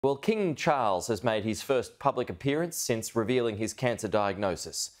Well, King Charles has made his first public appearance since revealing his cancer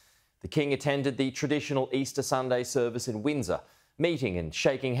diagnosis. The King attended the traditional Easter Sunday service in Windsor, meeting and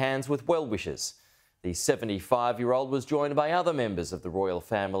shaking hands with well-wishers. The 75-year-old was joined by other members of the royal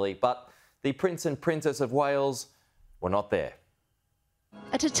family, but the Prince and Princess of Wales were not there.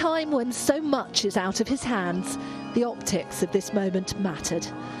 At a time when so much is out of his hands, the optics of this moment mattered.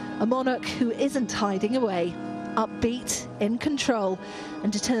 A monarch who isn't hiding away, upbeat, in control,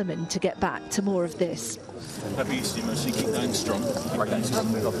 and determined to get back to more of this. Happy Easter, mostly keep going strong.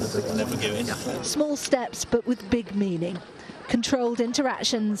 Never give in. Small steps, but with big meaning. Controlled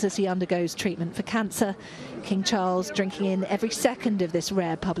interactions as he undergoes treatment for cancer. King Charles drinking in every second of this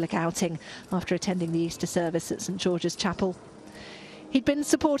rare public outing after attending the Easter service at St George's Chapel. He'd been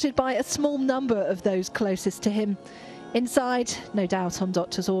supported by a small number of those closest to him. Inside, no doubt on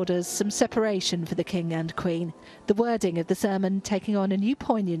doctor's orders, some separation for the King and Queen. The wording of the sermon taking on a new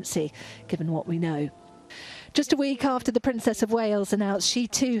poignancy, given what we know. Just a week after the Princess of Wales announced she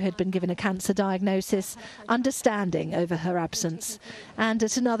too had been given a cancer diagnosis, understanding over her absence. And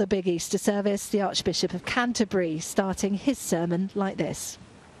at another big Easter service, the Archbishop of Canterbury starting his sermon like this.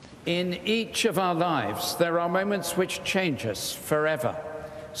 In each of our lives, there are moments which change us forever.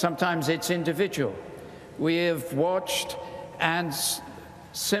 Sometimes it's individual. We have watched and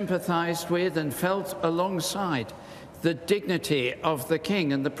sympathised with and felt alongside the dignity of the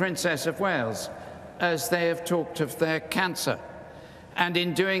King and the Princess of Wales as they have talked of their cancer, and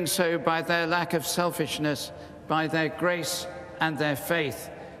in doing so, by their lack of selfishness, by their grace and their faith,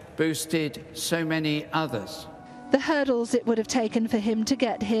 boosted so many others. The hurdles it would have taken for him to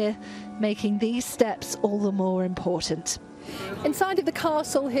get here, making these steps all the more important. Inside of the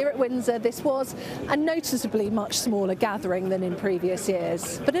castle here at Windsor, this was a noticeably much smaller gathering than in previous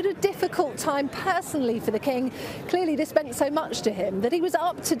years. But at a difficult time personally for the King, clearly this meant so much to him that he was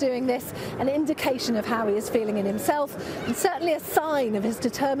up to doing this, an indication of how he is feeling in himself, and certainly a sign of his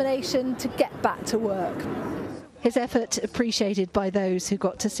determination to get back to work. His effort appreciated by those who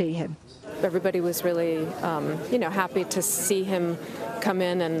got to see him. Everybody was really, happy to see him come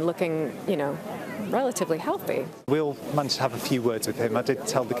in and looking, relatively healthy. We all managed to have a few words with him. I did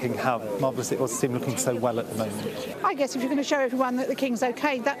tell the King how marvellous it was to see him looking so well at the moment. I guess if you're going to show everyone that the King's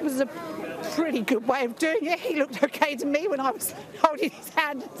okay, that was a pretty good way of doing it. He looked okay to me when I was holding his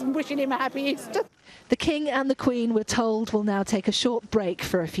hand and wishing him a happy Easter. The King and the Queen, we're told, will now take a short break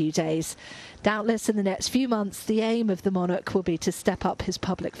for a few days. Doubtless in the next few months, the aim of the monarch will be to step up his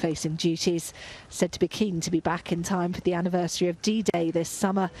public-facing duties. Said to be keen to be back in time for the anniversary of D-Day this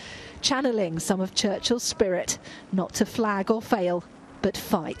summer, channeling some of Churchill's spirit, not to flag or fail, but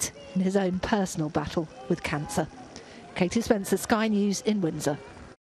fight in his own personal battle with cancer. Katie Spencer, Sky News in Windsor.